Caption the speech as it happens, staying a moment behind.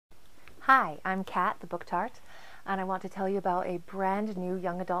Hi, I'm Kat, the Book Tart, and I want to tell you about a brand new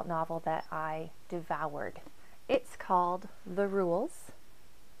young adult novel that I devoured. It's called The Rules,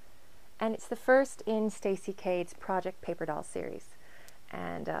 and it's the first in Stacey Kade's Project Paper Doll series.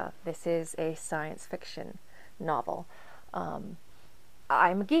 And this is a science fiction novel. I'm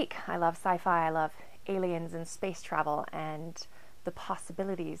a geek. I love sci-fi. I love aliens and space travel and the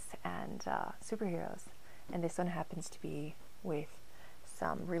possibilities and superheroes. And this one happens to be with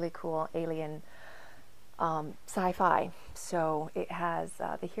some really cool alien sci-fi. So it has,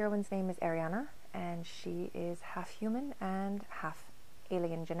 the heroine's name is Ariana, and she is half human and half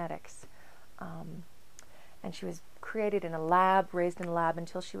alien genetics. And she was created in a lab, raised in a lab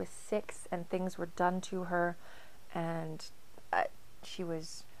until she was 6, and things were done to her, and she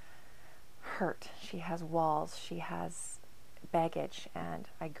was hurt. She has walls, she has baggage, and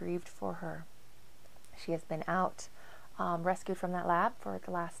I grieved for her. She has been out, rescued from that lab for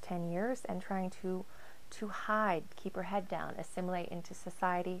the last 10 years and trying to hide, keep her head down, assimilate into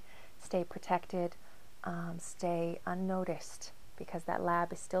society, stay protected, stay unnoticed, because that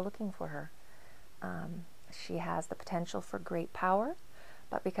lab is still looking for her. She has the potential for great power,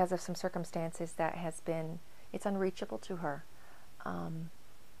 but because of some circumstances that has been, it's unreachable to her.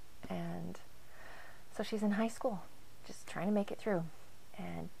 And so she's in high school, just trying to make it through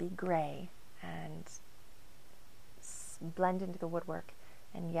and be gray and blend into the woodwork.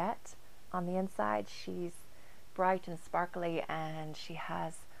 And yet, on the inside, she's bright and sparkly, and she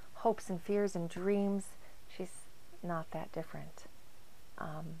has hopes and fears and dreams. She's not that different.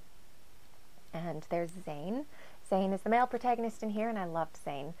 And there's Zane. Zane is the male protagonist in here, and I loved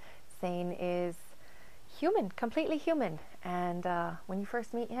Zane. Zane is human, completely human. And when you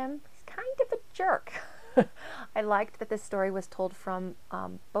first meet him, he's kind of a jerk. I liked that this story was told from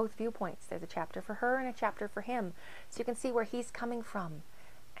both viewpoints. There's a chapter for her and a chapter for him. So you can see where he's coming from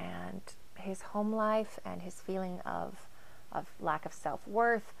and his home life and his feeling of lack of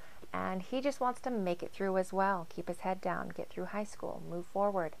self-worth. And he just wants to make it through as well. Keep his head down, get through high school, move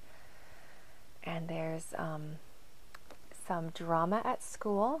forward. And there's some drama at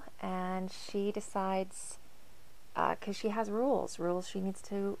school, and she decides, because she has rules she needs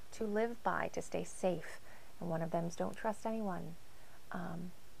to live by to stay safe, and one of them is don't trust anyone.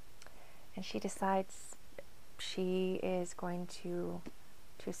 And she decides she is going to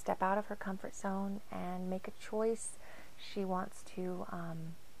step out of her comfort zone and make a choice. She wants to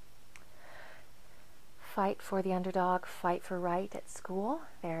fight for the underdog, fight for right at school.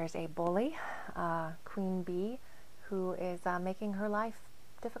 There's a bully, Queen Bee, who is making her life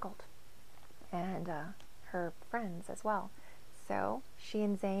difficult, and her friends as well. So she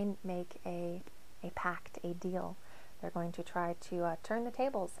and Zane make a pact, a deal. They're going to try to turn the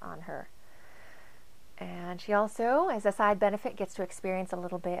tables on her. And she also, as a side benefit, gets to experience a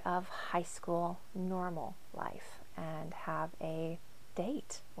little bit of high school normal life and have a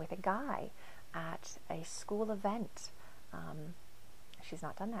date with a guy at a school event. She's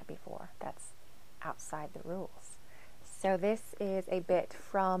not done that before. That's outside the rules. So this is a bit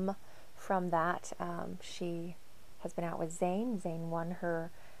from that. She has been out with Zane. Zane won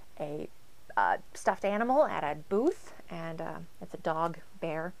her a stuffed animal at a booth, and it's a dog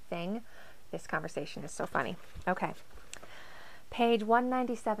bear thing. This conversation is so funny. Okay. Page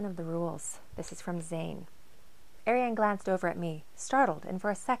 197 of the rules. This is from Zane. Ariane glanced over at me, startled, and for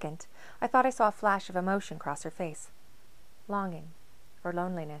a second I thought I saw a flash of emotion cross her face. Longing, or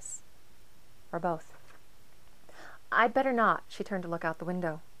loneliness, or both. I'd better not. She turned to look out the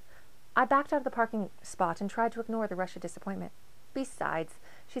window. I backed out of the parking spot and tried to ignore the rush of disappointment. Besides,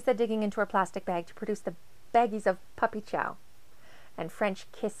 she said, digging into her plastic bag to produce the baggies of puppy chow and French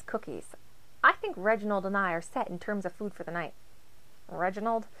kiss cookies. I think Reginald and I are set in terms of food for the night.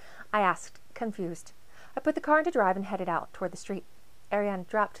 Reginald? I asked, confused. I put the car into drive and headed out toward the street. Ariane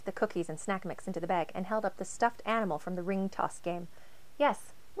dropped the cookies and snack mix into the bag and held up the stuffed animal from the ring toss game.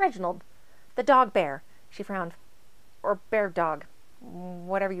 Yes, Reginald. The dog bear. She frowned. Or bear dog.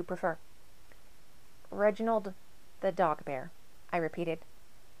 Whatever you prefer. Reginald the dog bear, I repeated.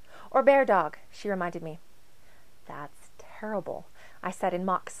 Or bear dog, she reminded me. That's terrible, I said in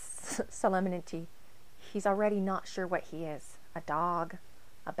mock solemnity. He's already not sure what he is. A dog,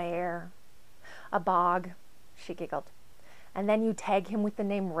 a bear, a bog, she giggled. And then you tag him with the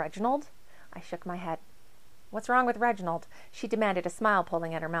name Reginald? I shook my head. What's wrong with Reginald? She demanded, a smile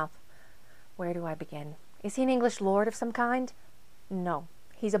pulling at her mouth. Where do I begin? Is he an English lord of some kind? No,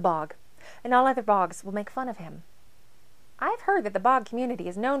 he's a bog, and all other bogs will make fun of him. I've heard that the bog community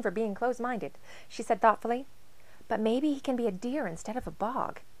is known for being close-minded, she said thoughtfully. But maybe he can be a deer instead of a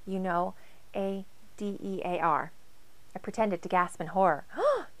bog. You know, A-D-E-A-R. I pretended to gasp in horror.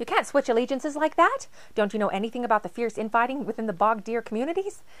 You can't switch allegiances like that. Don't you know anything about the fierce infighting within the bog deer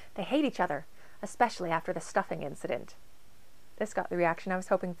communities? They hate each other, especially after the stuffing incident. This got the reaction I was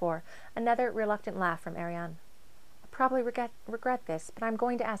hoping for. Another reluctant laugh from Ariane. I'll probably regret this, but I'm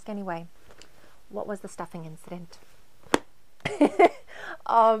going to ask anyway. What was the stuffing incident?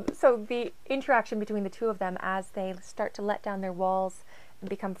 So the interaction between the two of them as they start to let down their walls and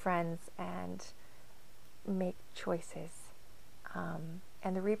become friends and make choices,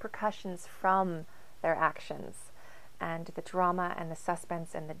 and the repercussions from their actions, and the drama and the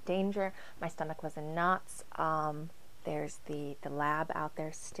suspense and the danger. My stomach was in knots. There's the lab out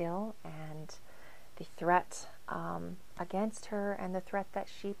there still, and the threat against her, and the threat that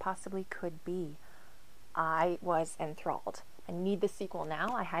she possibly could be. I was enthralled. I need the sequel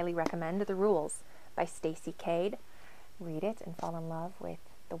now. I highly recommend The Rules by Stacey Kade. Read it and fall in love with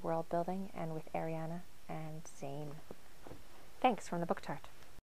the world building and with Ariana and Zane. Thanks from the Book Tart.